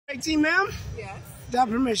18, ma'am? Yes. Without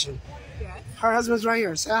permission. Yes. Her husband's right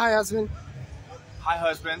here. Say hi, husband. Hi,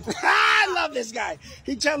 husband. I love this guy.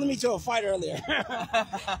 He challenged me to a fight earlier.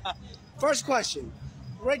 First question.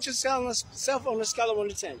 Rate yourself on a scale of 1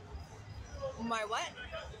 to 10. My what?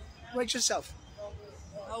 Rate yourself.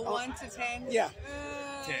 A 1 to 10? Yeah.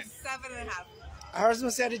 10. 7.5. Her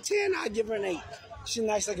husband said a 10. I'd give her an 8. She's a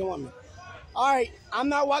nice looking woman. All right. I'm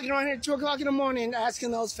not walking around here at 2 o'clock in the morning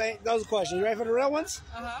asking those questions. You ready for the real ones?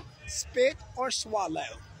 Uh-huh. Spit or swallow?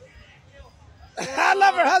 I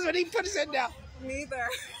love her husband. He put his head down. Neither.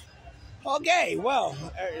 Okay. Well,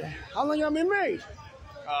 how long y'all been married?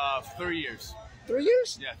 3 years. 3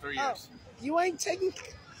 years? Yeah, 3 years. You ain't taking...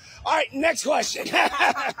 All right, next question.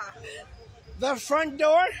 The front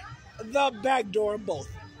door, the back door, both.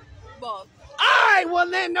 Both. All right, well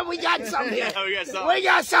then we got something here. We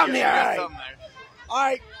got something here. All right. All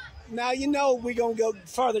right, now you know we're going to go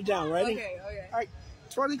further down. Ready? Okay. All right,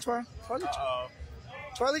 twirly twirl.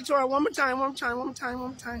 Twirly twirl. One more time. All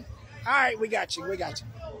right, we got you.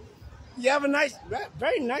 You have a nice,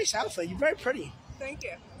 very nice outfit. You're very pretty. Thank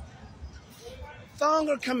you. Thong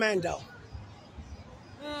or commando?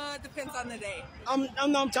 Depends on the day. I'm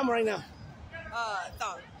talking right now.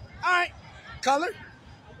 Thong. All right, color?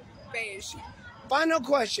 Beige. Final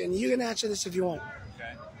question. You can answer this if you want.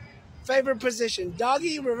 Okay. Favorite position?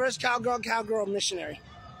 Doggy, reverse cowgirl, missionary.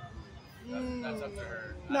 That's up to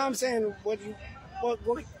her. No, I'm saying what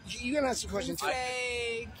you can answer the question too.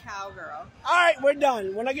 Say cowgirl. All right, we're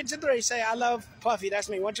done. When I get to 3, say I love Puffy. That's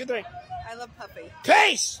me. 1, 2, 3. I love puppy.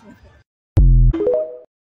 Peace.